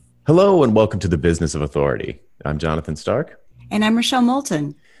Hello and welcome to the Business of Authority. I'm Jonathan Stark. And I'm Rochelle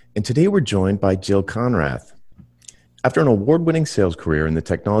Moulton. And today we're joined by Jill Konrath. After an award-winning sales career in the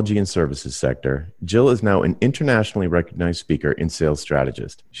technology and services sector, Jill is now an internationally recognized speaker and sales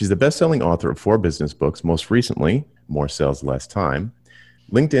strategist. She's the best-selling author of 4 business books, most recently, More Sales, Less Time.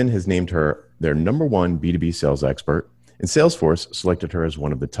 LinkedIn has named her their #1 B2B sales expert, and Salesforce selected her as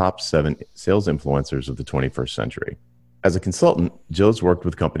one of the top 7 sales influencers of the 21st century. As a consultant, Jill has worked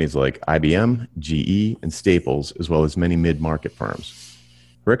with companies like IBM, GE, and Staples, as well as many mid-market firms.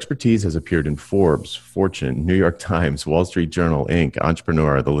 Her expertise has appeared in Forbes, Fortune, New York Times, Wall Street Journal, Inc.,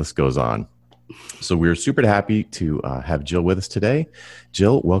 Entrepreneur, the list goes on. So we're super happy to have Jill with us today.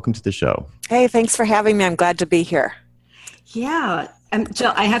 Jill, welcome to the show. Hey, thanks for having me. I'm glad to be here. Yeah.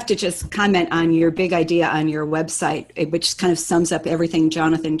 Jill, I have to just comment on your big idea on your website, which kind of sums up everything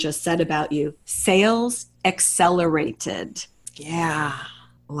Jonathan just said about you. Sales accelerated. Yeah.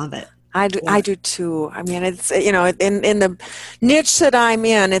 Love it. I do too. I mean, it's, in the niche that I'm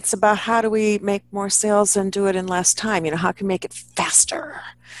in, it's about how do we make more sales and do it in less time? How can we make it faster?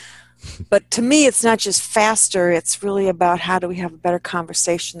 But to me, it's not just faster. It's really about how do we have a better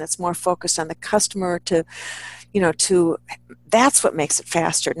conversation that's more focused on the customer that's what makes it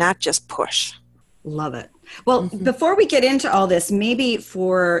faster, not just push. Love it. Well, before we get into all this, maybe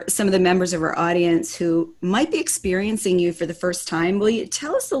for some of the members of our audience who might be experiencing you for the first time, will you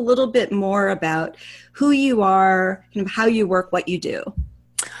tell us a little bit more about who you are, how you work, what you do?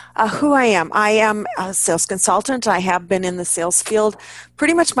 Who I am. I am a sales consultant. I have been in the sales field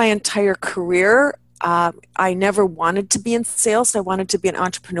pretty much my entire career. I never wanted to be in sales. I wanted to be an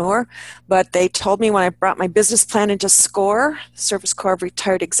entrepreneur, but they told me when I brought my business plan into SCORE, Service Corps of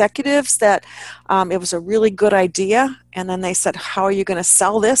Retired Executives, that it was a really good idea. And then they said, "How are you going to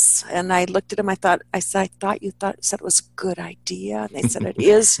sell this?" And I looked at them. I thought you said it was a good idea. And they said, "It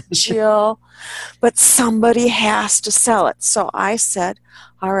is, Jill, but somebody has to sell it." So I said,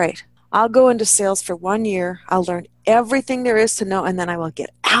 "All right, I'll go into sales for 1 year. I'll learn everything there is to know, and then I will get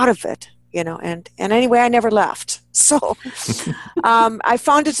out of it." And anyway, I never left. So I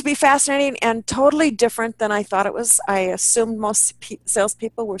found it to be fascinating and totally different than I thought it was. I assumed most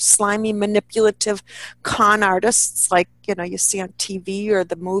salespeople were slimy, manipulative con artists like, you see on TV or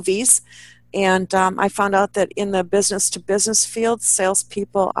the movies. And I found out that in the business-to-business field,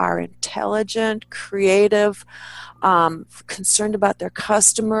 salespeople are intelligent, creative, concerned about their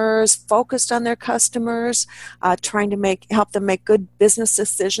customers, focused on their customers, trying to help them make good business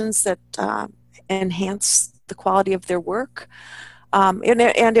decisions that enhance the quality of their work.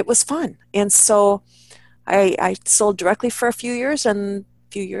 And it was fun. And so I sold directly for a few years,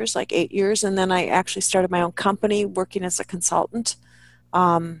 like 8 years, and then I actually started my own company working as a consultant.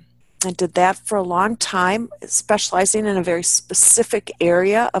 I did that for a long time, specializing in a very specific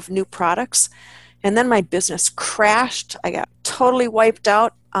area of new products. And then my business crashed. I got totally wiped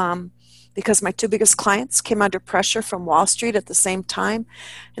out because my 2 biggest clients came under pressure from Wall Street at the same time.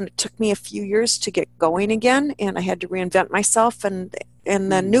 And it took me a few years to get going again. And I had to reinvent myself. And in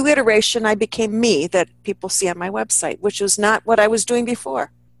the new iteration, I became me that people see on my website, which was not what I was doing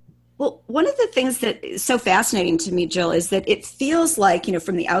before. Well, one of the things that is so fascinating to me, Jill, is that it feels like,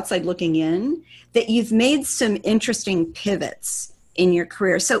 from the outside looking in, that you've made some interesting pivots in your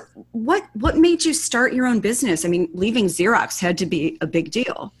career. So what made you start your own business? I mean, leaving Xerox had to be a big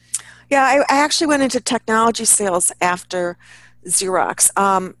deal. Yeah, I actually went into technology sales after Xerox.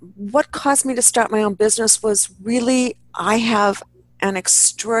 What caused me to start my own business was really, I have an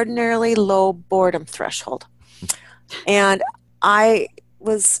extraordinarily low boredom threshold. And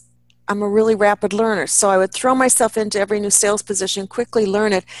I'm a really rapid learner, so I would throw myself into every new sales position, quickly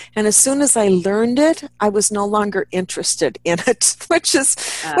learn it, and as soon as I learned it, I was no longer interested in it, which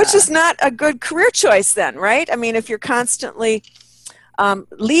is not a good career choice then, right? I mean, if you're constantly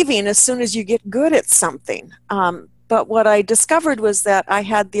leaving as soon as you get good at something. But what I discovered was that I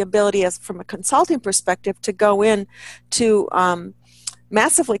had the ability, from a consulting perspective, to go in to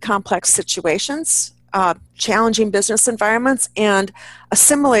massively complex situations, challenging business environments, and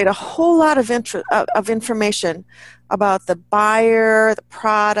assimilate a whole lot of information about the buyer, the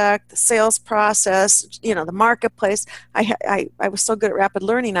product, the sales process, the marketplace. I was so good at rapid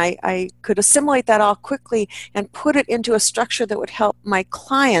learning, I could assimilate that all quickly and put it into a structure that would help my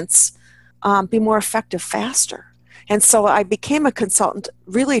clients be more effective faster. And so I became a consultant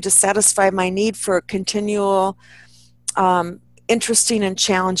really to satisfy my need for continual interesting and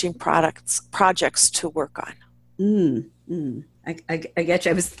challenging projects to work on. I get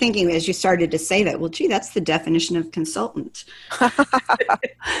you. I was thinking as you started to say that, well, gee, that's the definition of consultant.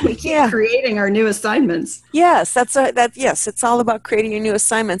 We keep creating our new assignments. Yes, yes, it's all about creating your new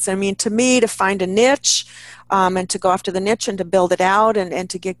assignments. I mean, to me, to find a niche, and to go after the niche and to build it out and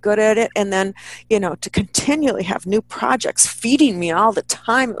to get good at it, and then, to continually have new projects feeding me all the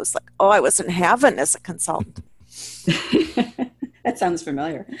time. It was like, oh, I was in heaven as a consultant. That sounds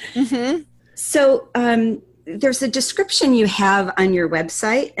familiar. Mm-hmm. So there's a description you have on your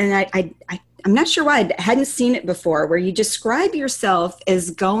website, and I'm not sure why I hadn't seen it before, where you describe yourself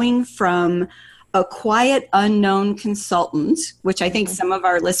as going from a quiet, unknown consultant, which I think some of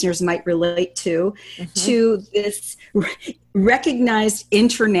our listeners might relate to this recognized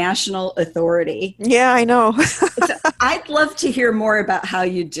international authority. Yeah, I know. So I'd love to hear more about how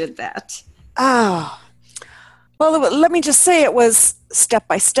you did that. Oh, well, let me just say it was step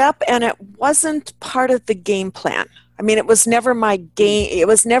by step, and it wasn't part of the game plan. I mean, it was never my game. It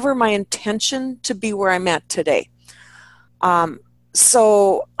was never my intention to be where I'm at today.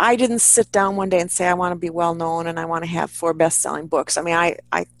 So I didn't sit down one day and say, I want to be well known and I want to have 4 best-selling books. I mean,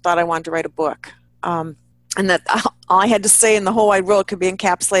 I thought I wanted to write a book. And that all I had to say in the whole wide world could be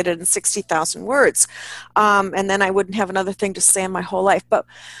encapsulated in 60,000 words. And then I wouldn't have another thing to say in my whole life. But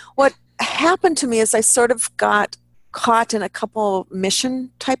what happened to me is I sort of got caught in a couple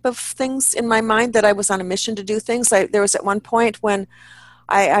mission type of things in my mind, that I was on a mission to do things. There was at one point when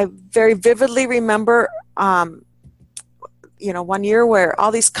I very vividly remember, one year where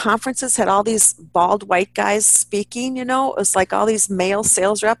all these conferences had all these bald white guys speaking. It was like all these male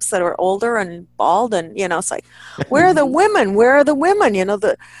sales reps that were older and bald, and it's like, where are the women? Where are the women?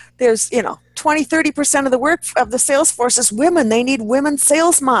 There's 20-30% of the work of the sales force is women. They need women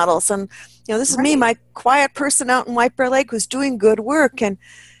sales models, and this is me, my quiet person out in White Bear Lake who's doing good work, and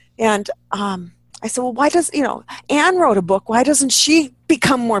I said, well, why does, Anne wrote a book. Why doesn't she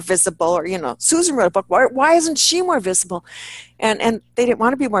become more visible? Or, Susan wrote a book. Why isn't she more visible? And they didn't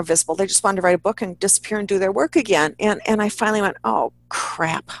want to be more visible. They just wanted to write a book and disappear and do their work again. And I finally went, oh,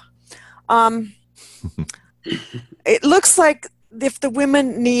 crap. It looks like if the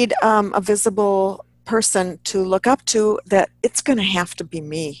women need a visible person to look up to, that it's going to have to be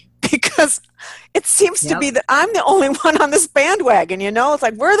me. Because it seems to be that I'm the only one on this bandwagon, It's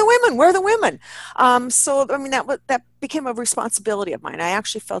like, where are the women? Where are the women? So, I mean, that became a responsibility of mine. I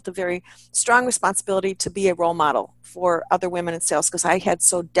actually felt a very strong responsibility to be a role model for other women in sales, because I had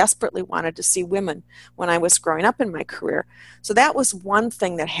so desperately wanted to see women when I was growing up in my career. So that was one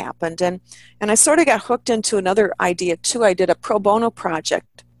thing that happened. And I sort of got hooked into another idea, too. I did a pro bono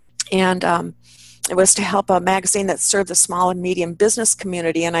project, and it was to help a magazine that served the small and medium business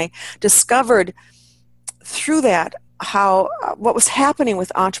community. And I discovered through that how what was happening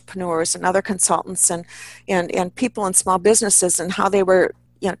with entrepreneurs and other consultants and people in small businesses, and how they were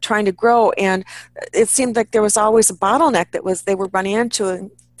trying to grow. And it seemed like there was always a bottleneck they were running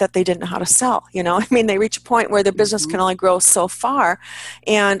into, that they didn't know how to sell. I mean, they reach a point where their business can only grow so far,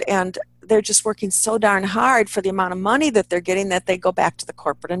 and they're just working so darn hard for the amount of money that they're getting that they go back to the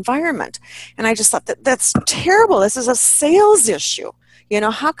corporate environment. And I just thought that's terrible. This is a sales issue.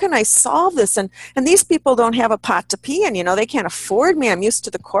 How can I solve this? And these people don't have a pot to pee in. They can't afford me. I'm used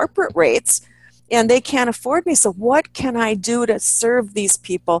to the corporate rates, and they can't afford me. So what can I do to serve these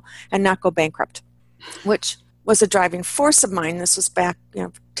people and not go bankrupt? Which was a driving force of mine. This was back,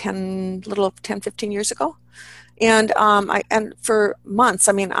 10, 15 years ago. And for months,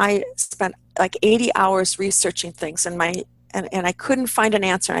 I mean, I spent like 80 hours researching things, and I couldn't find an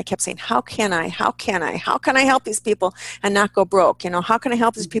answer. And I kept saying, how can I help these people and not go broke? How can I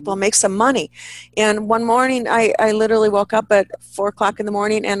help these people and make some money? And one morning, I literally woke up at 4:00 in the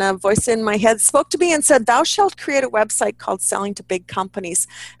morning, and a voice in my head spoke to me and said, thou shalt create a website called Selling to Big Companies,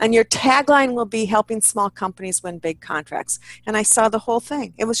 and your tagline will be helping small companies win big contracts. And I saw the whole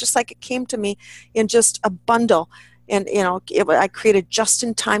thing. It was just like it came to me in just a bundle. And, I created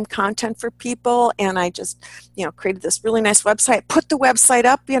just-in-time content for people, and I just, created this really nice website, put the website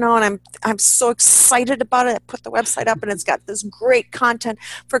up, and I'm so excited about it. I put the website up, and it's got this great content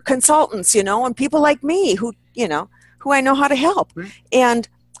for consultants, and people like me who I know how to help. And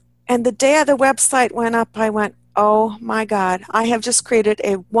the day the website went up, I went, oh my God, I have just created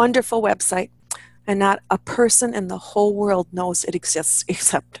a wonderful website, and not a person in the whole world knows it exists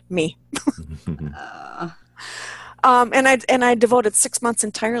except me. And I devoted 6 months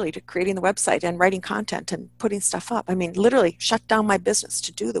entirely to creating the website and writing content and putting stuff up. I mean, literally shut down my business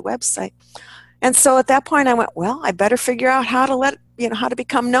to do the website. And so at that point I went, well, I better figure out how to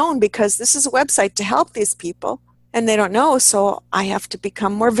become known, because this is a website to help these people and they don't know. So I have to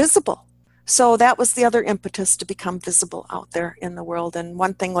become more visible. So that was the other impetus to become visible out there in the world. And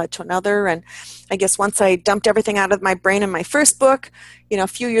one thing led to another. And I guess once I dumped everything out of my brain in my first book, a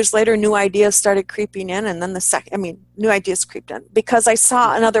few years later, new ideas started creeping in. And then new ideas creeped in because I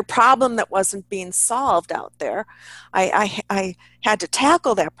saw another problem that wasn't being solved out there. I had to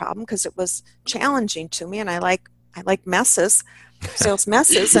tackle that problem because it was challenging to me. And I like messes, sales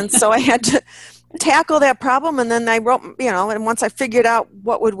messes. And so I had to tackle that problem, and then I wrote, and once I figured out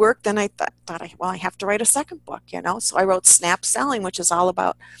what would work, then I thought I have to write a second book, so I wrote Snap Selling, which is all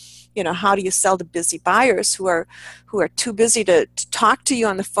about, how do you sell to busy buyers who are too busy to talk to you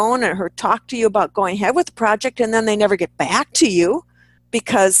on the phone or talk to you about going ahead with the project, and then they never get back to you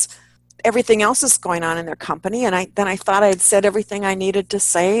because everything else is going on in their company. And I thought I had said everything I needed to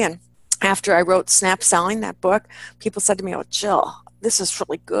say, and after I wrote Snap Selling, that book, people said to me, "Oh, Jill, this is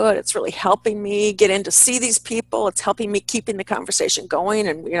really good. It's really helping me get in to see these people. It's helping me keeping the conversation going,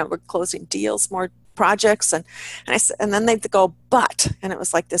 and we're closing deals, more projects." And then they'd go, "But," and it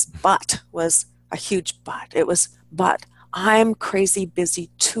was like this "but" was a huge "but." It was, "But I'm crazy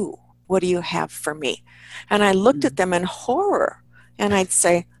busy too. What do you have for me?" And I looked at them in horror, and I'd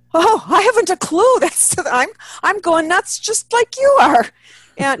say, "Oh, I haven't a clue. I'm going nuts just like you are."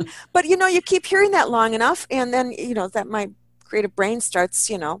 But you keep hearing that long enough, and then that my creative brain starts,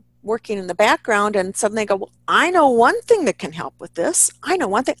 working in the background, and suddenly I go, "Well, I know one thing that can help with this. I know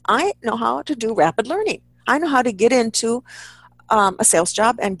one thing. I know how to do rapid learning. I know how to get into a sales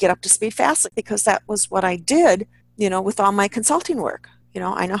job and get up to speed fast," because that was what I did, with all my consulting work.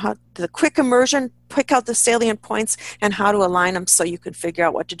 I know how the quick immersion, pick out the salient points and how to align them so you can figure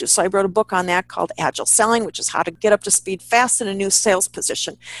out what to do. So I wrote a book on that called Agile Selling, which is how to get up to speed fast in a new sales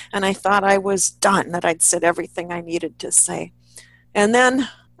position. And I thought I was done, that I'd said everything I needed to say. And then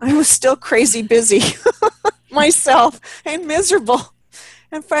I was still crazy busy myself and miserable.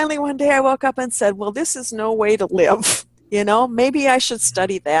 And finally one day I woke up and said, "Well, this is no way to live. Maybe I should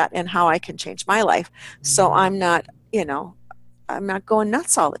study that and how I can change my life so I'm not going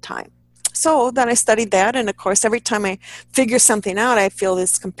nuts all the time." So then I studied that, and of course every time I figure something out, I feel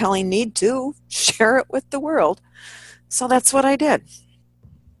this compelling need to share it with the world. So that's what I did.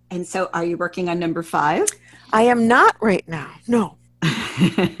 And so are you working on number 5? I am not right now. No.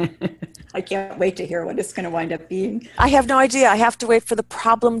 I can't wait to hear what it's going to wind up being. I have no idea. I have to wait for the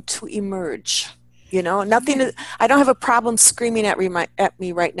problem to emerge. I don't have a problem screaming at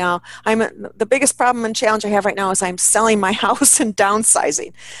me right now. The biggest problem and challenge I have right now is I'm selling my house and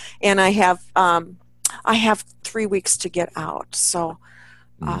downsizing, and I have 3 weeks to get out. So,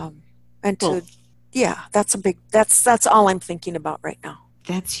 that's all I'm thinking about right now.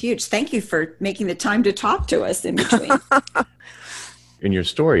 That's huge. Thank you for making the time to talk to us in between. In your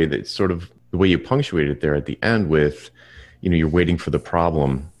story, that's sort of the way you punctuated it there at the end with, you're waiting for the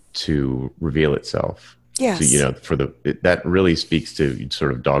problem to reveal itself. Yes. So, that really speaks to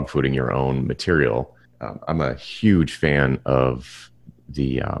sort of dogfooding your own material. I'm a huge fan of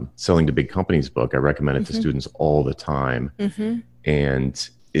the Selling to Big Companies book. I recommend it to students all the time. And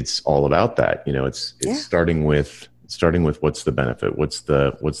it's all about that. It's starting with what's the benefit, what's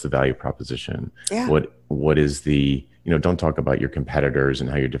the value proposition, what is the, don't talk about your competitors and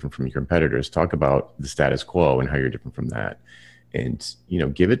how you're different from your competitors. Talk about the status quo and how you're different from that. And,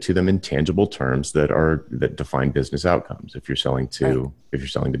 give it to them in tangible terms that define business outcomes if you're selling to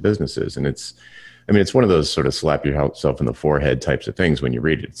businesses. And it's one of those sort of slap yourself in the forehead types of things when you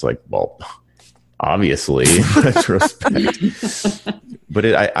read it. It's like, well, obviously, retrospect. But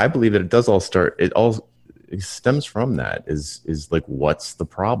I believe that it all stems from that is like, what's the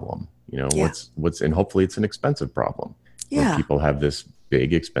problem? And hopefully it's an expensive problem. Yeah. People have this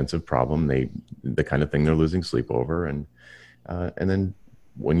big expensive problem, the kind of thing they're losing sleep over. And then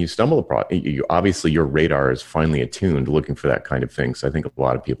when you stumble upon obviously your radar is finely attuned looking for that kind of thing. So I think a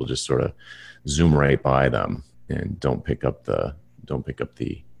lot of people just sort of zoom right by them and don't pick up the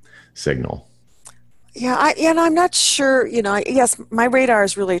signal. Yeah, I'm not sure, yes, my radar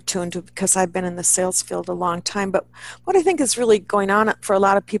is really attuned to because I've been in the sales field a long time. But what I think is really going on for a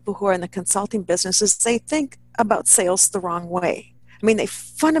lot of people who are in the consulting business is they think about sales the wrong way. I mean, they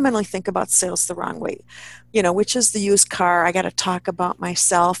fundamentally think about sales the wrong way, which is the used car. I got to talk about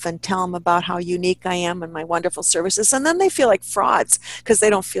myself and tell them about how unique I am and my wonderful services. And then they feel like frauds because they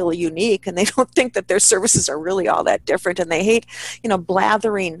don't feel unique and they don't think that their services are really all that different. And they hate,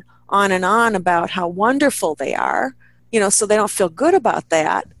 blathering on and on about how wonderful they are, so they don't feel good about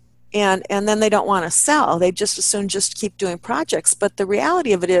that. And then they don't want to sell. They just as soon just keep doing projects. But the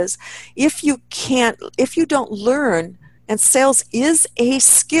reality of it is, if you don't learn, and sales is a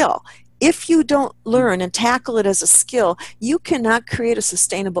skill, if you don't learn and tackle it as a skill, you cannot create a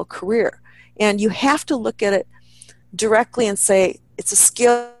sustainable career. And you have to look at it directly and say, it's a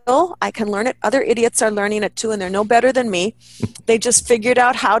skill. I can learn it. Other idiots are learning it too, and they're no better than me. They just figured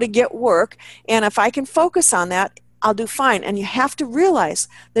out how to get work. And if I can focus on that, I'll do fine. And you have to realize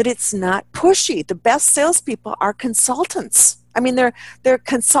that it's not pushy. The best salespeople are consultants. I mean, they're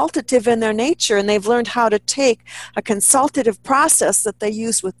consultative in their nature, and they've learned how to take a consultative process that they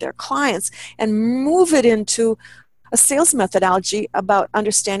use with their clients and move it into a sales methodology about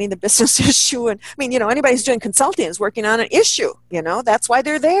understanding the business issue. And I mean, anybody who's doing consulting is working on an issue, that's why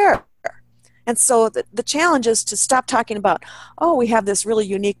they're there. And so the challenge is to stop talking about, oh, we have this really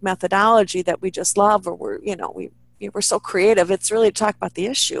unique methodology that we just love, or we're so creative. It's really to talk about the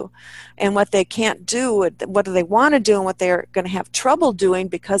issue and what they can't do, what do they want to do, and what they're going to have trouble doing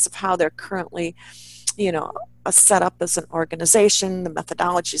because of how they're currently, set up as an organization, the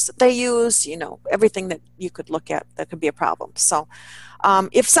methodologies that they use, everything that you could look at that could be a problem. So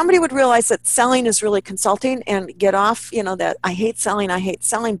if somebody would realize that selling is really consulting and get off, that I hate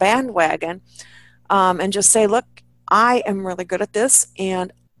selling bandwagon, and just say, look, I am really good at this,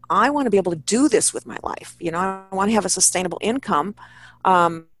 and I want to be able to do this with my life. I want to have a sustainable income.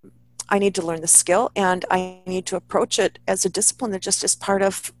 I need to learn the skill, and I need to approach it as a discipline that just is part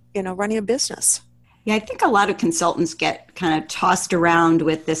of, running a business. Yeah, I think a lot of consultants get kind of tossed around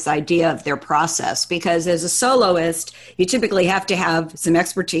with this idea of their process, because as a soloist, you typically have to have some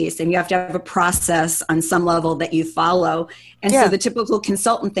expertise and you have to have a process on some level that you follow. And so the typical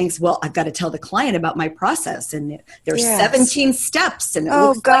consultant thinks, well, I've got to tell the client about my process, and there's 17 steps. And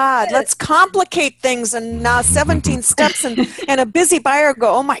let's complicate things, and 17 steps, and a busy buyer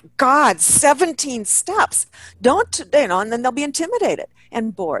go, oh my God, 17 steps. And then they'll be intimidated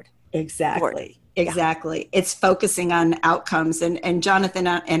and bored. Exactly. Bored. Exactly. Yeah. It's focusing on outcomes. And Jonathan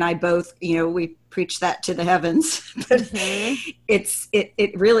and I both, we preach that to the heavens. But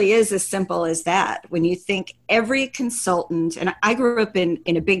it really is as simple as that. When you think every consultant, and I grew up in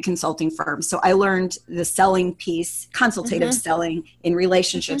a big consulting firm, so I learned the selling piece, consultative selling in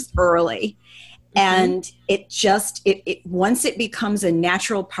relationships early. And it once it becomes a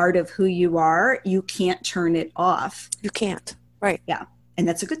natural part of who you are, you can't turn it off. You can't. Right. Yeah. And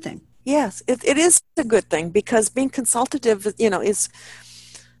that's a good thing. Yes, it is a good thing, because being consultative, is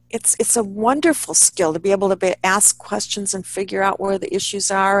it's a wonderful skill to be able to ask questions and figure out where the issues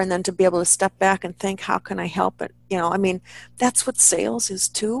are, and then to be able to step back and think, how can I help it? That's what sales is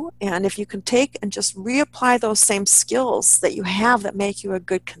too. And if you can take and just reapply those same skills that you have that make you a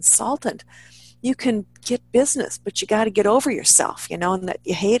good consultant, you can get business, but you got to get over yourself, and that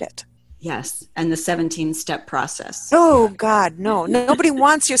you hate it. Yes, and the 17-step process. Oh, God, no. Nobody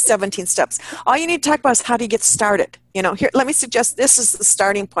wants your 17 steps. All you need to talk about is how do you get started. Here, let me suggest this is the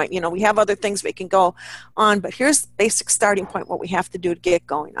starting point. We have other things we can go on, but here's the basic starting point, what we have to do to get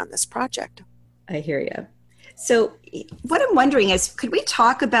going on this project. I hear you. So what I'm wondering is, could we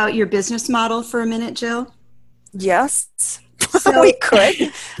talk about your business model for a minute, Jill? Yes. So, we could.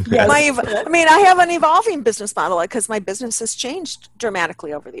 Yes. I have an evolving business model because my business has changed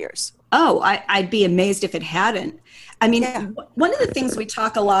dramatically over the years. Oh, I'd be amazed if it hadn't. One of the things we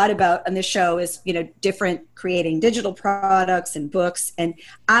talk a lot about on the show is, different creating digital products and books. And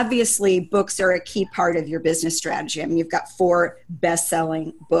obviously books are a key part of your business strategy. You've got 4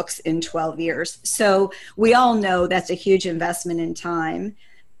 best-selling books in 12 years. So we all know that's a huge investment in time.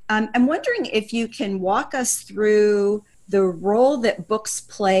 I'm wondering if you can walk us through the role that books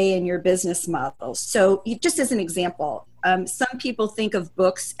play in your business model. So just as an example, some people think of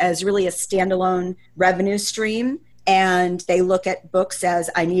books as really a standalone revenue stream, and they look at books as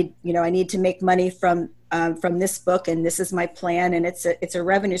I need to make money from this book, and this is my plan, and it's a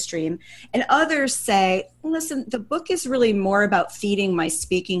revenue stream. And others say, listen, the book is really more about feeding my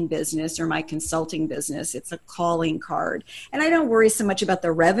speaking business or my consulting business. It's a calling card, and I don't worry so much about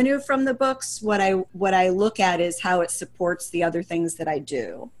the revenue from the books. What I look at is how it supports the other things that I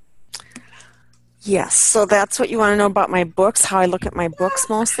do. Yes, so that's what you want to know about my books, how I look at my books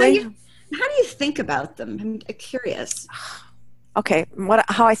mostly? How do you think about them? I'm curious. Okay,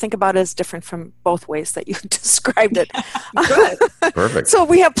 how I think about it is different from both ways that you described it. Good. Perfect. So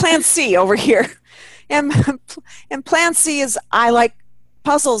we have Plan C over here. And Plan C is I like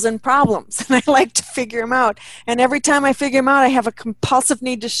puzzles and problems, and I like to figure them out. And every time I figure them out, I have a compulsive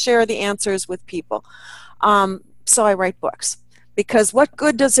need to share the answers with people. So I write books. Because what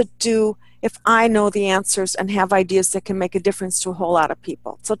good does it do if I know the answers and have ideas that can make a difference to a whole lot of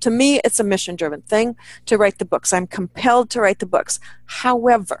people? So to me, it's a mission-driven thing to write the books. I'm compelled to write the books.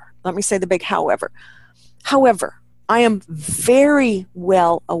 However, let me say the big however. However, I am very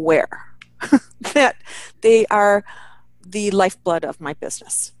well aware that they are the lifeblood of my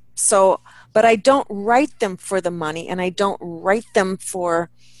business. So, but I don't write them for the money, and I don't write them for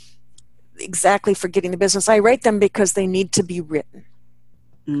exactly for getting the business. I write them because they need to be written.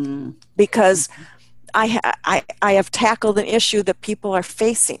 Because I have tackled an issue that people are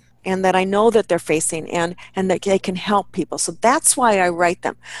facing, and that I know that they're facing, and that they can help people. So that's why I write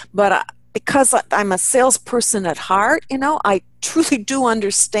them. But because I'm a salesperson at heart, I truly do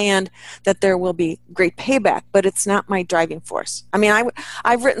understand that there will be great payback, but it's not my driving force. I mean,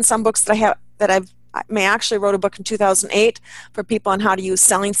 I've written some books I actually wrote a book in 2008 for people on how to use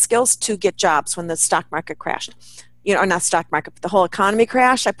selling skills to get jobs when the stock market crashed. Or not stock market, but the whole economy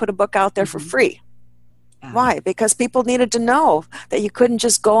crashed. I put a book out there for free. Why? Because people needed to know that you couldn't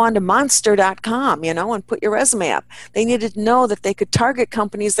just go on to monster.com, and put your resume up. They needed to know that they could target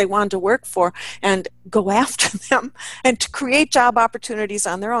companies they wanted to work for and go after them and to create job opportunities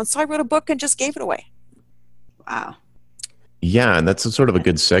on their own. So I wrote a book and just gave it away. Wow. Yeah, and that's a sort of a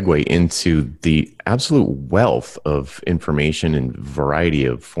good segue into the absolute wealth of information and variety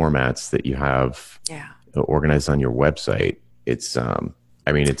of formats that you have organized on your website. It's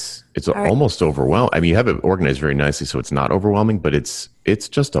it's almost overwhelming. I mean, you have it organized very nicely, so it's not overwhelming, but it's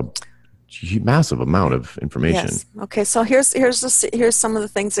just a massive amount of information. Yes. Okay. So here's some of the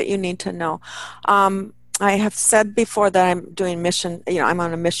things that you need to know. I have said before that I'm doing mission. I'm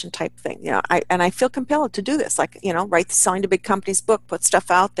on a mission type thing. I feel compelled to do this. Write the Selling to Big Companies book, put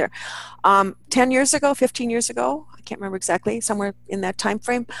stuff out there. 10 years ago, 15 years ago, I can't remember exactly, somewhere in that time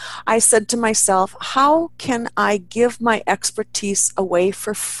frame, I said to myself, how can I give my expertise away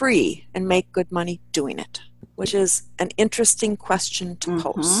for free and make good money doing it? Which is an interesting question to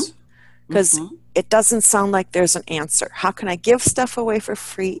pose, because it doesn't sound like there's an answer. How can I give stuff away for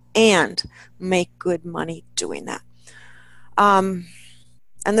free and make good money doing that?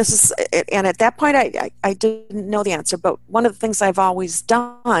 And at that point, I didn't know the answer, but one of the things I've always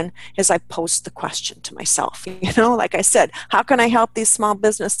done is I posed the question to myself, like I said, how can I help these small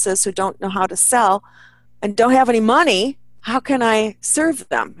businesses who don't know how to sell and don't have any money? How can I serve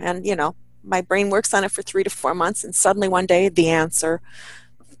them? And, my brain works on it for 3 to 4 months, and suddenly one day the answer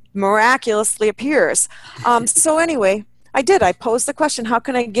miraculously appears. So anyway, I did. I posed the question, how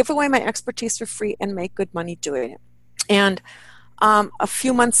can I give away my expertise for free and make good money doing it? And a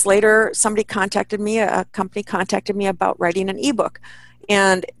few months later, a company contacted me about writing an ebook.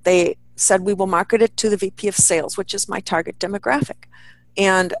 And they said, we will market it to the VP of sales, which is my target demographic.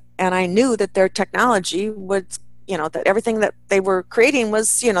 And I knew that their technology would, that everything that they were creating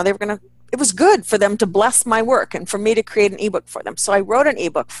was, it was good for them to bless my work and for me to create an ebook for them. So I wrote an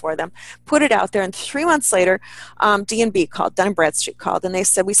ebook for them, put it out there, and 3 months later, D&B called, Dun & Bradstreet called, and they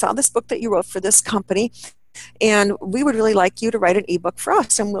said, we saw this book that you wrote for this company, and we would really like you to write an ebook for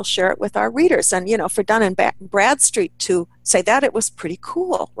us, and we'll share it with our readers. And, for Dun & Bradstreet to say that, it was pretty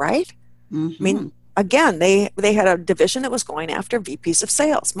cool, right? I mean, again, they had a division that was going after VPs of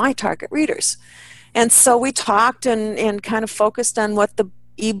sales, my target readers. And so we talked and kind of focused on what the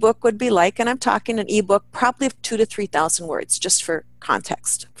ebook would be like, and I'm talking an ebook probably of 2,000 to 3,000 words, just for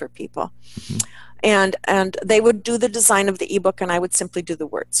context for people. And they would do the design of the ebook, and I would simply do the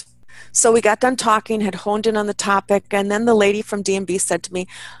words. So we got done talking, had honed in on the topic, and then the lady from D&B said to me,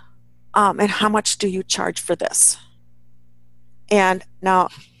 and how much do you charge for this? And now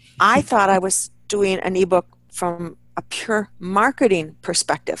I thought I was doing an ebook from a pure marketing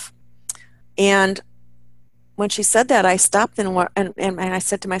perspective. And when she said that, I stopped and I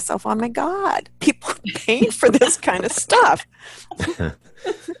said to myself, oh my God, people are paying for this kind of stuff.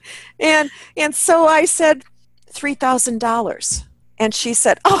 and so I said $3,000. And she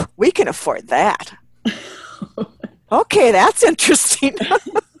said, oh, we can afford that. Okay, that's interesting.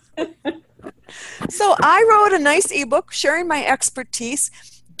 So I wrote a nice ebook sharing my expertise.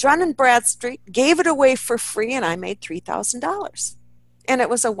 Dun & Bradstreet gave it away for free, and I made $3,000. And it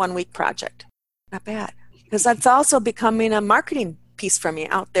was a 1-week project. Not bad. Because that's also becoming a marketing piece for me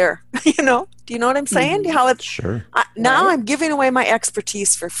out there. Do you know what I'm saying? How it's Sure. Now I'm giving away my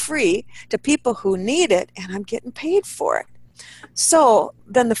expertise for free to people who need it, and I'm getting paid for it. So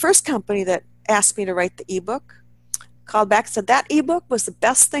then the first company that asked me to write the ebook called back and said, that ebook was the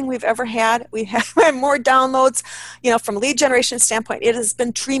best thing we've ever had. We have more downloads, from a lead generation standpoint. It has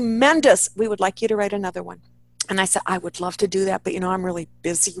been tremendous. We would like you to write another one. And I said, I would love to do that, but I'm really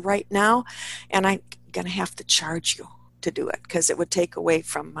busy right now, and I'm going to have to charge you to do it because it would take away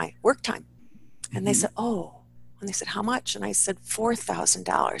from my work time. And they said, oh. And they said, how much? And I said,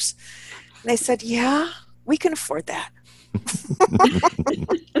 $4,000. And they said, yeah, we can afford that.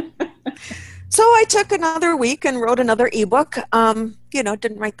 So I took another week and wrote another ebook.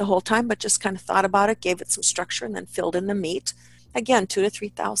 Didn't write the whole time, but just kind of thought about it, gave it some structure, and then filled in the meat. again, 2,000 to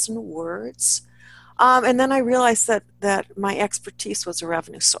 3,000 words. And then I realized that my expertise was a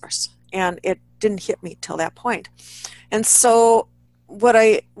revenue source, and it didn't hit me till that point. And so what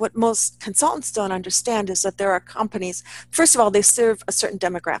most consultants don't understand is that there are companies, first of all, they serve a certain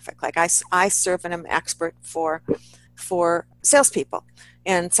demographic. Like I serve and I'm an expert for salespeople,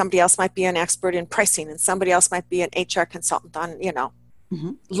 and somebody else might be an expert in pricing, and somebody else might be an HR consultant on,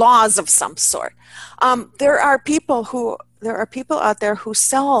 laws of some sort. There are people out there who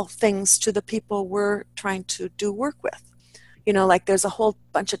sell things to the people we're trying to do work with. Like there's a whole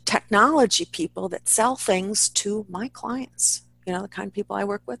bunch of technology people that sell things to my clients, the kind of people I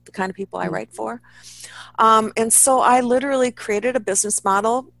work with, the kind of people I write for. And so I literally created a business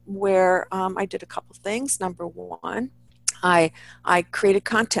model where I did a couple things. Number one, I created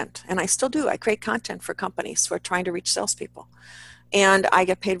content, and I still do. I create content for companies who are trying to reach salespeople. And I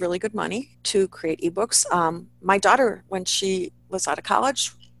get paid really good money to create ebooks. My daughter, when she was out of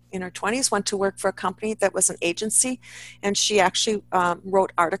college, in her 20s, went to work for a company that was an agency, and she actually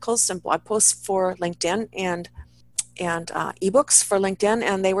wrote articles and blog posts for LinkedIn and ebooks for LinkedIn,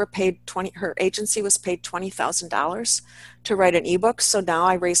 and they were paid her agency was paid $20,000 to write an ebook. So now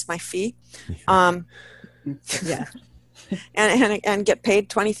I raised my fee, yeah, and get paid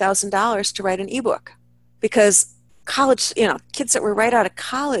 $20,000 to write an ebook, because college, kids that were right out of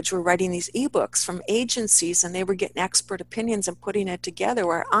college were writing these ebooks from agencies, and they were getting expert opinions and putting it together,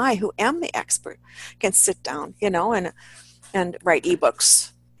 where I, who am the expert, can sit down, and write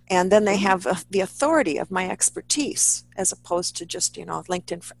ebooks. And then they have the authority of my expertise, as opposed to just,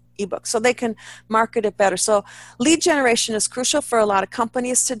 LinkedIn ebooks. So they can market it better. So lead generation is crucial for a lot of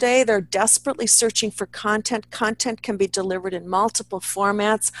companies today. They're desperately searching for content. Content can be delivered in multiple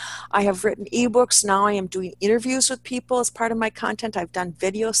formats. I have written ebooks. Now I am doing interviews with people as part of my content. I've done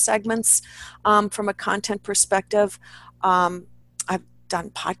video segments from a content perspective. I've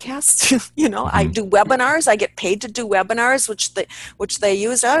done podcasts. I do webinars. I get paid to do webinars, which they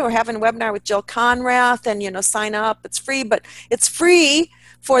use. We're having a webinar with Jill Konrath, and sign up. It's free, but it's free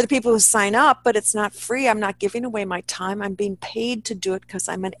for the people who sign up, but it's not free. I'm not giving away my time. I'm being paid to do it because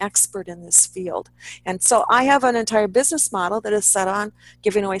I'm an expert in this field. And so I have an entire business model that is set on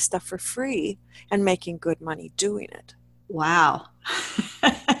giving away stuff for free and making good money doing it. Wow.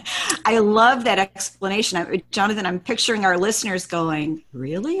 I love that explanation. Jonathan, I'm picturing our listeners going,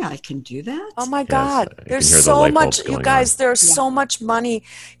 really? I can do that? Oh my God. There's so much, you guys, there's so much money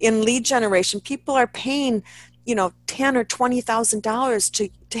in lead generation. People are paying $10,000 or $20,000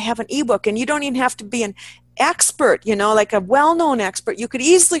 to have an ebook, and you don't even have to be an expert, like a well-known expert. You could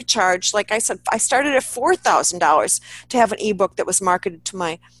easily charge, like I said, I started at $4,000 to have an ebook that was marketed to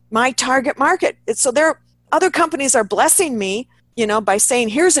my target market. So other companies are blessing me, by saying,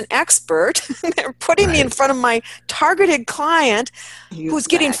 here's an expert. They're putting me in front of my targeted client who's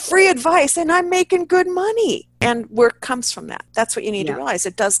getting free advice, and I'm making good money. And work comes from that. That's what you need to realize.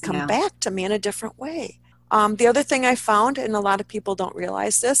 It does come back to me in a different way. The other thing I found, and a lot of people don't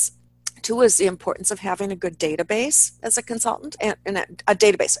realize this, too, is the importance of having a good database as a consultant, and a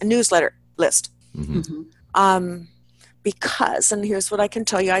database, a newsletter list. Mm-hmm. Because, and here's what I can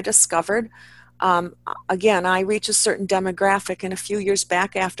tell you, I discovered, again, I reach a certain demographic, and a few years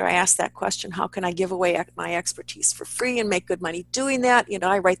back after I asked that question, how can I give away my expertise for free and make good money doing that?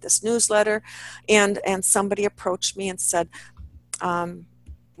 I write this newsletter, and somebody approached me and said,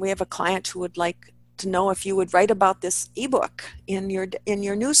 we have a client who would like to know if you would write about this ebook in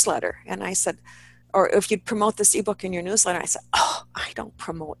your newsletter. And I said, or if you'd promote this ebook in your newsletter. I said, I don't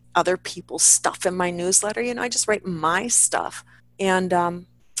promote other people's stuff in my newsletter. I just write my stuff. And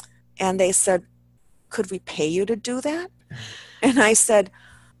they said, could we pay you to do that? And I said,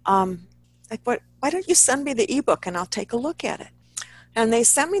 why don't you send me the ebook and I'll take a look at it? And they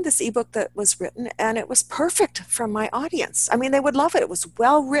sent me this ebook that was written, and it was perfect for my audience. I mean, they would love it. It was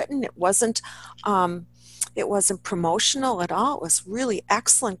well written. It wasn't promotional at all. It was really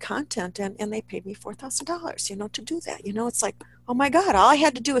excellent content, and they paid me $4,000, to do that. It's like, oh my God! All I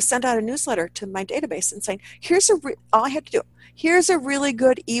had to do was send out a newsletter to my database and saying, all I had to do. Here's a really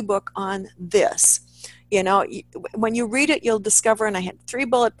good ebook on this. When you read it, you'll discover, and I had 3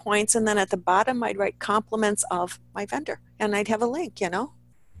 bullet points, and then at the bottom, I'd write compliments of my vendor, and I'd have a link, and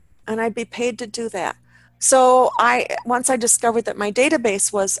I'd be paid to do that. So once I discovered that my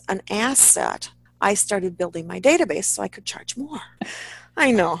database was an asset, I started building my database so I could charge more.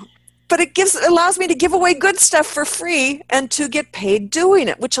 I know. But it allows me to give away good stuff for free and to get paid doing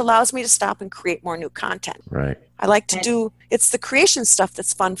it, which allows me to stop and create more new content. Right. I like to it's the creation stuff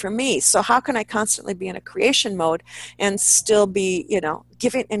that's fun for me. So how can I constantly be in a creation mode and still be,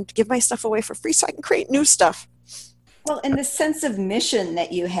 give my stuff away for free so I can create new stuff? Well, and the sense of mission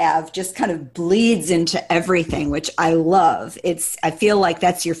that you have just kind of bleeds into everything, which I love. I feel like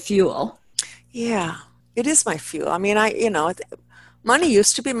that's your fuel. Yeah, it is my fuel. I mean, money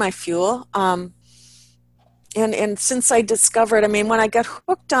used to be my fuel. And since I discovered, I mean, when I got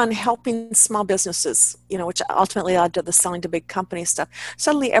hooked on helping small businesses, which ultimately led to the selling to big company stuff,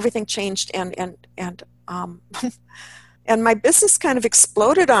 suddenly everything changed, and and my business kind of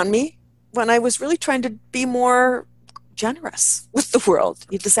exploded on me when I was really trying to be more generous with the world.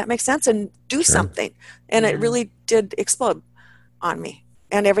 Does that make sense? And do Sure. something. And Yeah. it really did explode on me.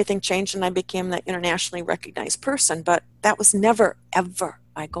 And everything changed, and I became that internationally recognized person. But that was never, ever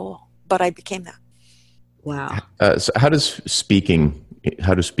my goal. But I became that. Wow. So how do speaking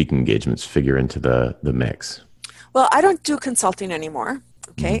engagements figure into the mix? Well, I don't do consulting anymore.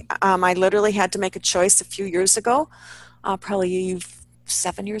 Okay. I literally had to make a choice a few years ago, probably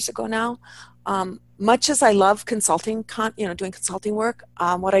 7 years ago now. Much as I love consulting, doing consulting work,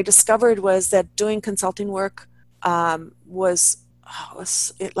 what I discovered was that doing consulting work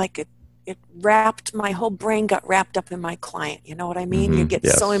it wrapped, my whole brain got wrapped up in my client. You know what I mean? You get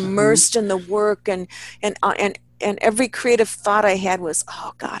so Yes. immersed in the work, and every creative thought I had was,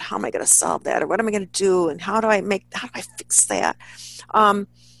 oh God, how am I going to solve that? Or what am I going to do? And how do I fix that?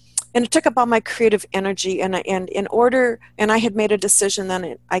 And it took up all my creative energy, and I had made a decision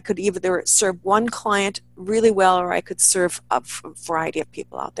then I could either serve one client really well, or I could serve a variety of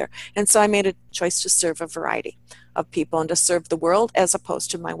people out there. And so I made a choice to serve a variety of people and to serve the world as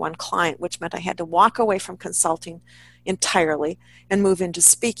opposed to my one client, which meant I had to walk away from consulting entirely and move into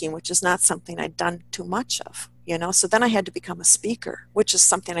speaking, which is not something I'd done too much of, So then I had to become a speaker, which is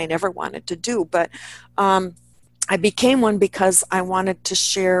something I never wanted to do. But I became one because I wanted to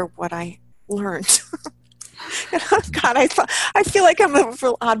share what I learned. God, I feel like I'm a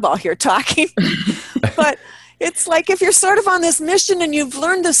real oddball here talking. But it's like if you're sort of on this mission and you've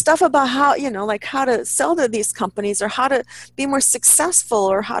learned this stuff about how, like how to sell to these companies, or how to be more successful,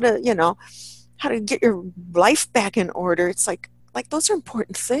 or how to get your life back in order. It's like those are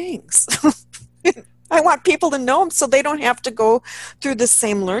important things. I want people to know them so they don't have to go through the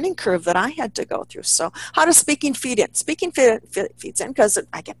same learning curve that I had to go through. So how does speaking feed in? Speaking feeds in because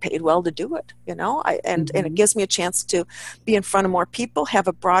I get paid well to do it, and it gives me a chance to be in front of more people, have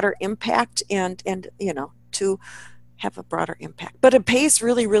a broader impact, and to have a broader impact. But it pays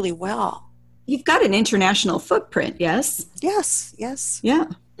really, really well. You've got an international footprint, yes? Yes. Yeah.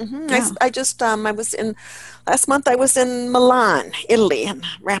 Mm-hmm. Yeah. Last month I was in Milan, Italy, and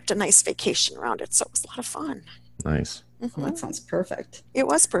wrapped a nice vacation around it. So it was a lot of fun. Nice. Mm-hmm. Well, that sounds perfect. It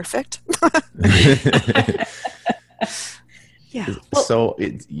was perfect. Yeah. So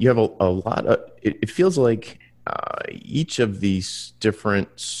you have a lot of, it feels like each of these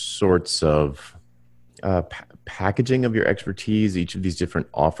different sorts of packaging of your expertise, each of these different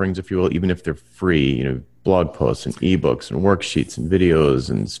offerings, if you will, even if they're free, blog posts and ebooks and worksheets and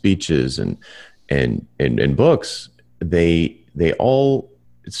videos and speeches and books, they all,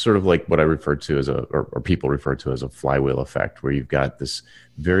 it's sort of like what I refer to as or people refer to as a flywheel effect, where you've got this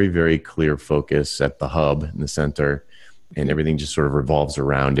very, very clear focus at the hub in the center, and everything just sort of revolves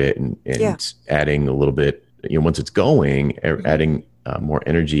around it, and adding a little bit, once it's going, adding more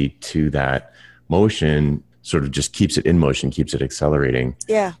energy to that motion sort of just keeps it in motion, keeps it accelerating.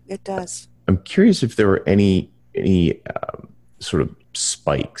 Yeah, it does. I'm curious if there were any sort of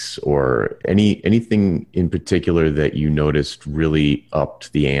spikes or anything in particular that you noticed really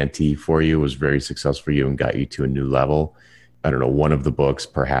upped the ante for you, was very successful for you and got you to a new level. I don't know, one of the books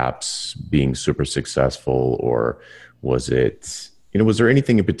perhaps being super successful, or was it, was there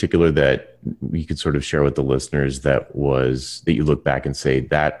anything in particular that you could sort of share with the listeners that you look back and say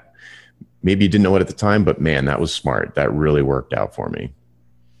that maybe you didn't know it at the time, but man, that was smart. That really worked out for me.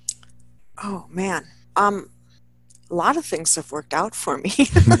 Oh man. A lot of things have worked out for me.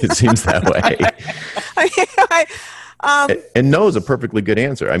 It seems that way. And no is a perfectly good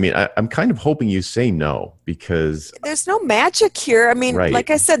answer. I mean, I'm kind of hoping you say no, because there's no magic here. I mean, right.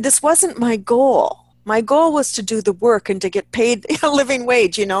 Like I said, this wasn't my goal. My goal was to do the work and to get paid a living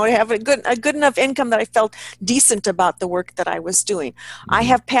wage, to have a good enough income that I felt decent about the work that I was doing. Mm-hmm. I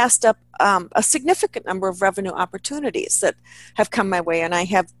have passed up a significant number of revenue opportunities that have come my way, and I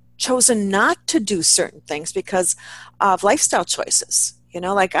have chosen not to do certain things because of lifestyle choices.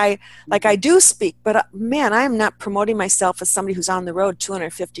 Like I do speak, but man, I am not promoting myself as somebody who's on the road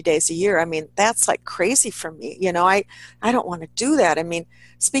 250 days a year. I mean, that's like crazy for me. I don't want to do that. I mean,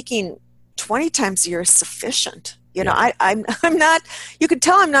 speaking 20 times a year is sufficient. I'm not, you could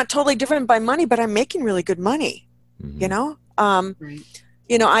tell I'm not totally driven by money, but I'm making really good money. Right.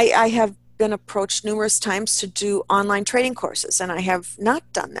 I have been approached numerous times to do online trading courses, and I have not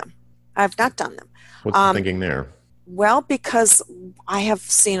done them. What's the thinking there? Well, because I have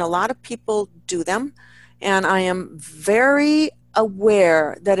seen a lot of people do them, and I am very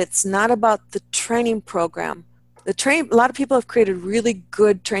aware that it's not about the training program. A lot of people have created really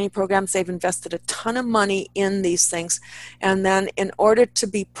good training programs. They've invested a ton of money in these things, and then in order to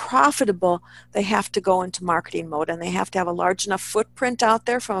be profitable, they have to go into marketing mode, and they have to have a large enough footprint out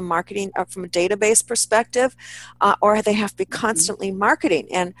there from a marketing, from a database perspective, or they have to be constantly marketing.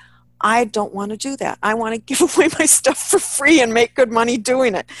 And I don't want to do that. I want to give away my stuff for free and make good money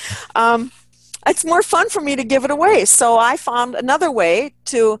doing it. It's more fun for me to give it away. So I found another way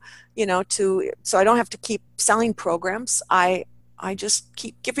to so I don't have to keep selling programs. I just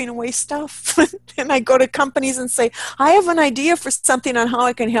keep giving away stuff. And I go to companies and say, I have an idea for something on how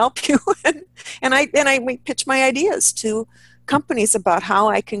I can help you. and I pitch my ideas to companies about how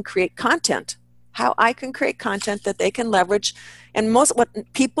I can create content that they can leverage. And what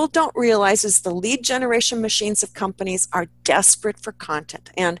people don't realize is the lead generation machines of companies are desperate for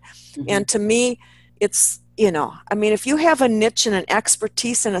content. And to me, it's, if you have a niche and an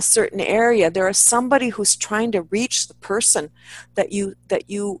expertise in a certain area, there is somebody who's trying to reach the person that you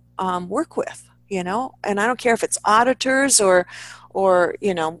work with, and I don't care if it's auditors or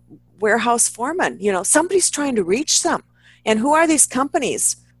warehouse foremen, somebody's trying to reach them. And who are these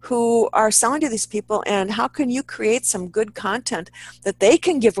companies who are selling to these people, and how can you create some good content that they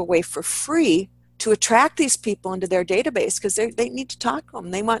can give away for free to attract these people into their database, because they need to talk to them.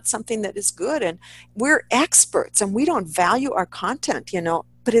 They want something that is good, and we're experts, and we don't value our content,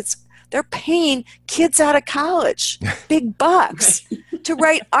 but they're paying kids out of college big bucks to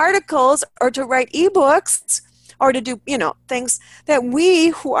write articles or to write ebooks or to do, things that we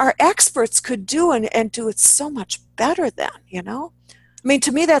who are experts could do and do it so much better than,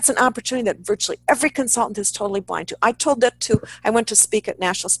 to me, that's an opportunity that virtually every consultant is totally blind to. I went to speak at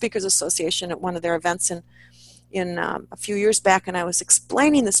National Speakers Association at one of their events in a few years back, and I was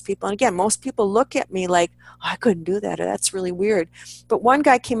explaining this to people. And again, most people look at me like, I couldn't do that, or that's really weird. But one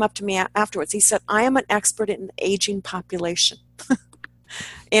guy came up to me afterwards. He said, I am an expert in the aging population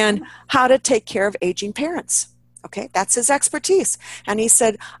and how to take care of aging parents. Okay, that's his expertise. And he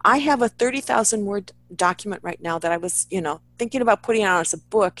said, I have a 30,000 word document right now that I was, thinking about putting out as a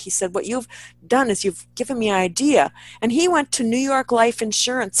book. He said, what you've done is you've given me an idea. And he went to New York Life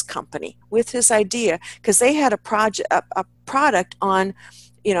Insurance Company with his idea because they had a product on,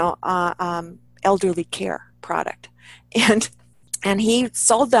 elderly care product. And he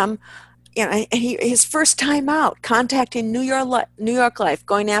sold them. And his first time out, contacting New York Life,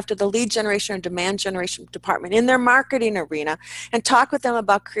 going after the lead generation or demand generation department in their marketing arena, and talk with them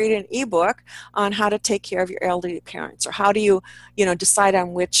about creating an ebook on how to take care of your elderly parents, or how do you, decide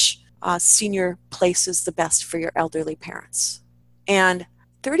on which senior place is the best for your elderly parents. And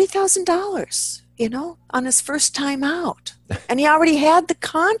 $30,000, on his first time out, and he already had the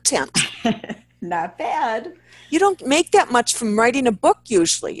content. Not bad. You don't make that much from writing a book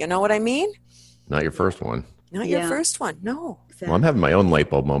usually, you know what I mean? Not your first one. Not your first one, no. Exactly. Well, I'm having my own light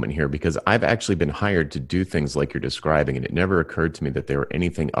bulb moment here, because I've actually been hired to do things like you're describing, and it never occurred to me that they were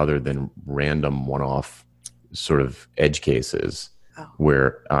anything other than random one-off sort of edge cases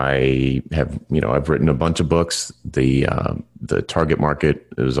where I have, I've written a bunch of books. The target market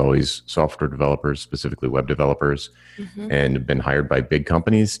is always software developers, specifically web developers, and been hired by big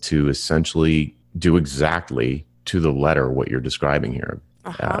companies to essentially do exactly to the letter what you're describing here,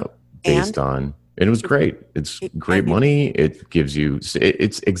 based on, and it was great. It's great money. It gives you,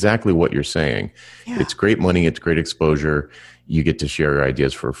 it's exactly what you're saying. Yeah. It's great money. It's great exposure. You get to share your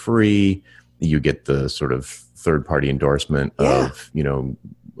ideas for free. You get the sort of third-party endorsement of,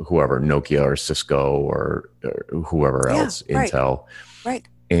 whoever, Nokia or Cisco or whoever else, Intel. Right.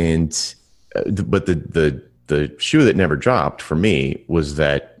 And, but the shoe that never dropped for me was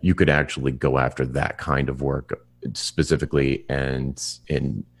that you could actually go after that kind of work specifically, and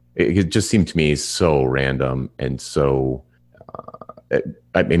it just seemed to me so random and so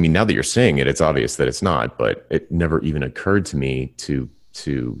now that you're saying it, it's obvious that it's not, but it never even occurred to me to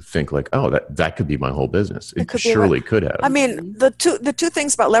think like, oh, that could be my whole business. It surely could have. The two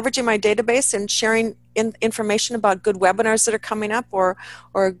things about leveraging my database and sharing information about good webinars that are coming up, or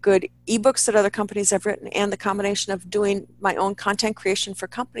good ebooks that other companies have written, and the combination of doing my own content creation for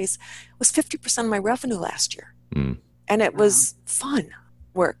companies was 50% of my revenue last year. And it was fun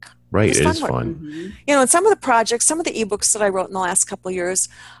work. Right, it is fun. fun. And some of the projects, some of the ebooks that I wrote in the last couple of years,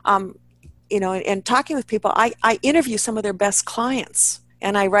 and talking with people, I interview some of their best clients,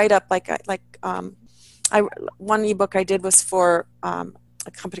 and I write up one ebook I did was for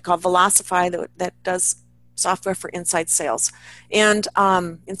a company called Velocify that does software for inside sales, and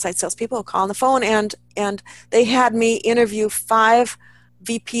inside sales people call on the phone, and they had me interview 5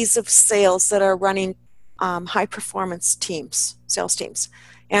 VPs of sales that are running high performance teams, sales teams.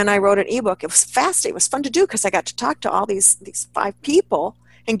 And I wrote an ebook. It was fast. It was fun to do because I got to talk to all these 5 people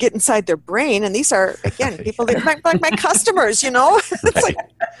and get inside their brain. And these are, again, people that are like my customers, It's like,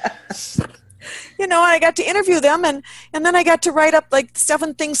 I got to interview them, and then I got to write up like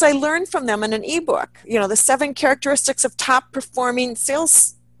 7 things I learned from them in an ebook. The 7 characteristics of top performing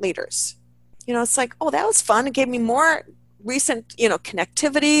sales leaders. It's like, oh, that was fun. It gave me more recent,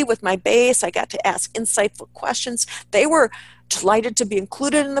 connectivity with my base. I got to ask insightful questions. They were delighted to be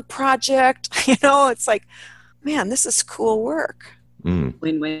included in the project. It's like, man, this is cool work. Win,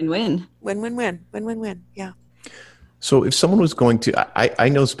 win, win. Win, win, win. Win, win, win. Yeah. So if someone was going to, I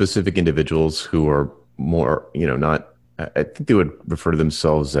know specific individuals who are more, not, I think they would refer to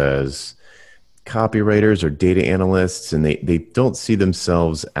themselves as copywriters or data analysts, and they don't see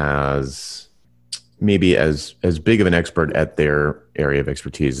themselves as maybe as big of an expert at their area of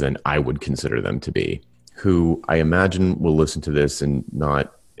expertise than I would consider them to be, who I imagine will listen to this and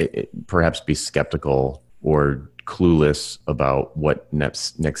not perhaps be skeptical or clueless about what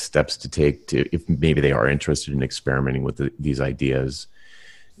next steps to take to, if maybe they are interested in experimenting with these ideas.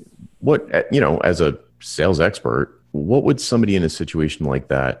 What, as a sales expert, what would somebody in a situation like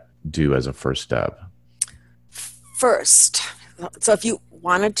that do as a first step? First, so if you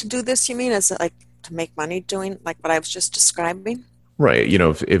wanted to do this, you mean as like to make money doing like what I was just describing? Right.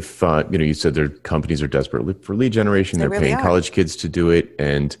 If you said their companies are desperate for lead generation, they're really paying college kids to do it.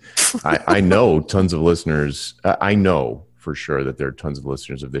 And I know tons of listeners, I know for sure that there are tons of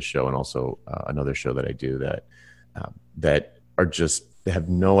listeners of this show and also another show that I do that are just, they have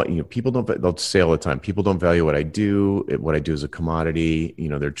no, people they'll say all the time, people don't value what I do. What I do is a commodity.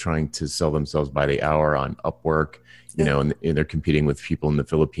 They're trying to sell themselves by the hour on Upwork. And they're competing with people in the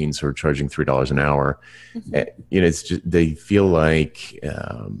Philippines who are charging $3 an hour. Mm-hmm. It's just, they feel like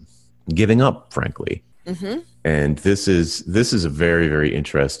giving up, frankly. Mm-hmm. And this is a very, very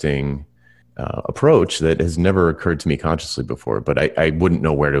interesting approach that has never occurred to me consciously before, but I wouldn't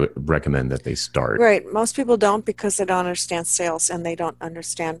know where to recommend that they start. Right. Most people don't, because they don't understand sales, and they don't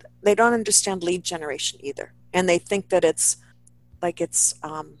understand lead generation either. And they think that it's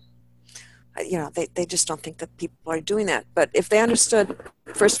they just don't think that people are doing that. But if they understood,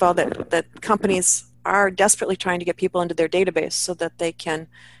 first of all, that companies are desperately trying to get people into their database so that they can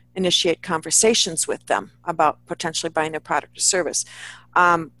initiate conversations with them about potentially buying their product or service.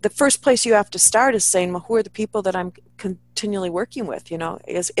 The first place you have to start is saying, well, who are the people that I'm continually working with?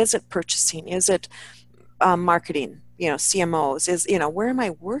 Is it purchasing? Is it marketing? CMOs? Where am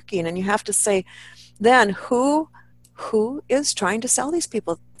I working? And you have to say, then who is trying to sell these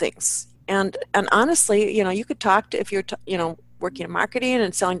people things? And honestly, you could talk to, if you're, working in marketing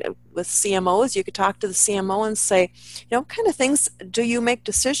and selling with CMOs, you could talk to the CMO and say, what kind of things do you make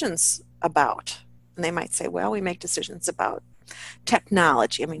decisions about? And they might say, well, we make decisions about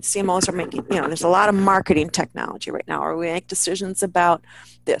technology. I mean, CMOs are making, there's a lot of marketing technology right now, or we make decisions about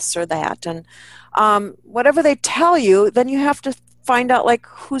this or that. And whatever they tell you, then you have to find out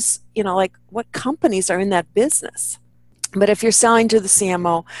who's, what companies are in that business. But if you're selling to the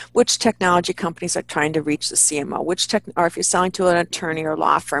CMO, which technology companies are trying to reach the CMO? Or if you're selling to an attorney or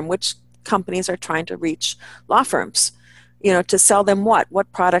law firm, which companies are trying to reach law firms? To sell them what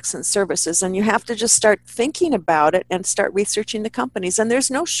products and services? And you have to just start thinking about it and start researching the companies. And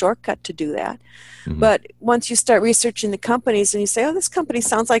there's no shortcut to do that. Mm-hmm. But once you start researching the companies and you say, oh, this company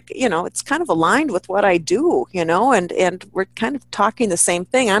sounds like, it's kind of aligned with what I do, and we're kind of talking the same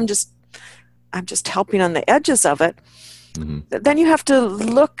thing. I'm just helping on the edges of it. Mm-hmm. Then you have to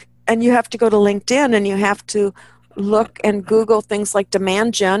look, and you have to go to LinkedIn, and you have to look and Google things like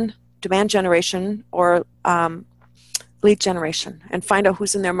demand generation, or lead generation, and find out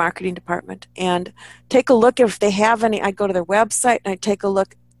who's in their marketing department, and take a look if they have any. I go to their website and I take a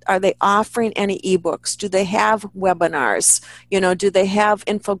look. Are they offering any ebooks? Do they have webinars? Do they have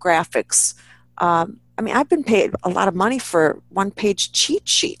infographics? I've been paid a lot of money for one-page cheat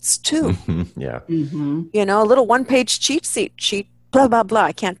sheets too. Yeah. Mm-hmm. A little one-page cheat sheet, blah, blah, blah.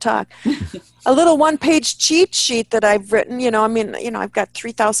 I can't talk. A little one-page cheat sheet that I've written, I've got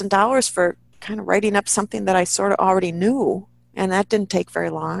 $3,000 for kind of writing up something that I sort of already knew, and that didn't take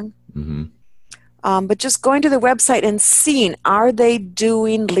very long. Mm-hmm. But just going to the website and seeing, are they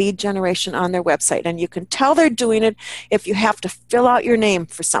doing lead generation on their website? And you can tell they're doing it if you have to fill out your name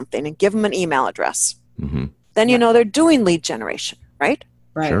for something and give them an email address. Mm-hmm. Then they're doing lead generation, right?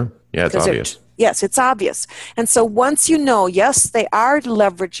 Right. Sure. Yeah, it's obvious. Yes, it's obvious. And so once you know, yes, they are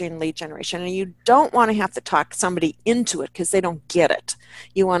leveraging lead generation, and you don't want to have to talk somebody into it because they don't get it.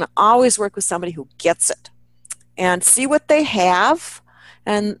 You want to always work with somebody who gets it and see what they have,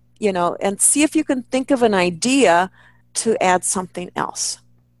 and and see if you can think of an idea to add something else.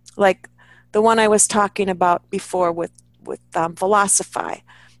 Like the one I was talking about before with Velocify.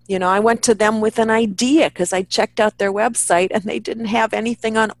 I went to them with an idea because I checked out their website and they didn't have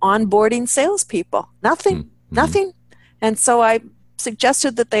anything on onboarding salespeople. Nothing. And so I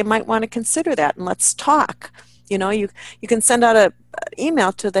suggested that they might want to consider that, and let's talk. You can send out an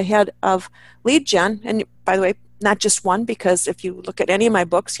email to the head of lead gen, and by the way, not just one, because if you look at any of my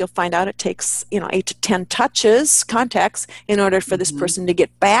books, you'll find out it takes 8 to 10 contacts in order for this person to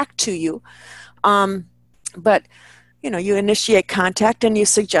get back to you. But you initiate contact and you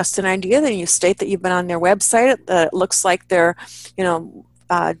suggest an idea, then you state that you've been on their website, that it looks like they're,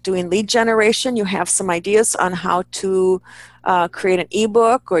 doing lead generation. You have some ideas on how to create an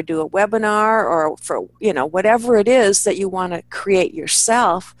ebook or do a webinar, or for, whatever it is that you want to create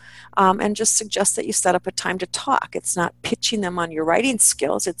yourself, and just suggest that you set up a time to talk. It's not pitching them on your writing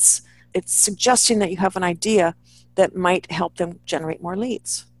skills. It's suggesting that you have an idea that might help them generate more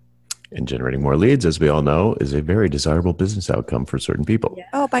leads. And generating more leads, as we all know, is a very desirable business outcome for certain people. Yeah.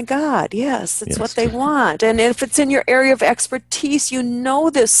 Oh my God, yes, it's what they want. And if it's in your area of expertise, you know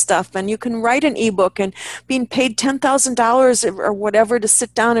this stuff, and you can write an ebook, and being paid $10,000 or whatever to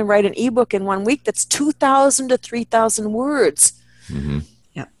sit down and write an ebook in 1 week, that's 2,000 to 3,000 words. Mm-hmm.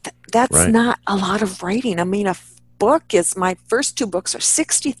 Yeah, that's not a lot of writing. I mean, my first 2 books are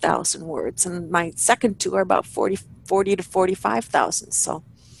 60,000 words, and my second 2 are about 40 to 45,000. So.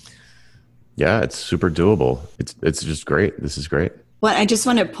 Yeah, it's super doable. It's just great. This is great. Well, I just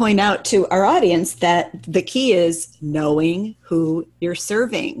want to point out to our audience that the key is knowing who you're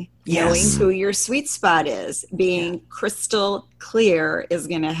serving, knowing who your sweet spot is. Being crystal clear is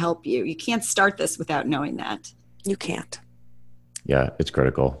going to help you. You can't start this without knowing that. You can't. Yeah, it's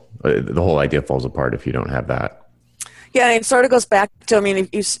critical. The whole idea falls apart if you don't have that. Yeah, it sort of goes back to,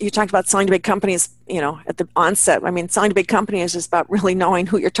 you talked about selling to big companies, at the onset. Selling to big companies is about really knowing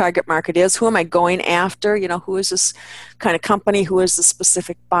who your target market is. Who am I going after? Who is this kind of company? Who is the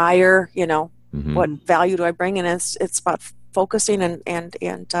specific buyer? What value do I bring? And it's about focusing and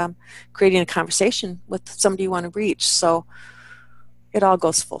creating a conversation with somebody you want to reach. So it all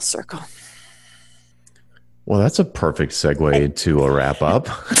goes full circle. Well, that's a perfect segue to a wrap up.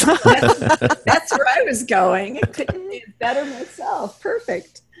 That's where I was going. I couldn't do it better myself.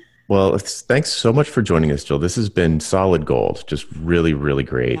 Perfect. Well, thanks so much for joining us, Jill. This has been solid gold. Just really, really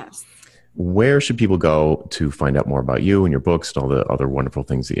great. Yes. Where should people go to find out more about you and your books and all the other wonderful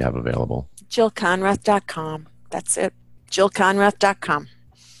things that you have available? JillKonrath.com. That's it. JillKonrath.com.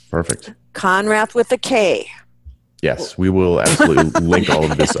 Perfect. Konrath with a K. Yes, we will absolutely link all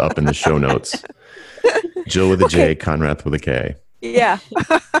of this up in the show notes. Jill with a J, Konrath with a K. Yeah.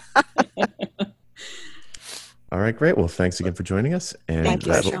 All right, great. Well, thanks again for joining us. And thank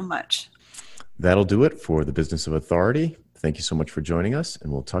you so much. That'll do it for the Business of Authority. Thank you so much for joining us,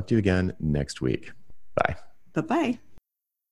 and we'll talk to you again next week. Bye. Bye-bye.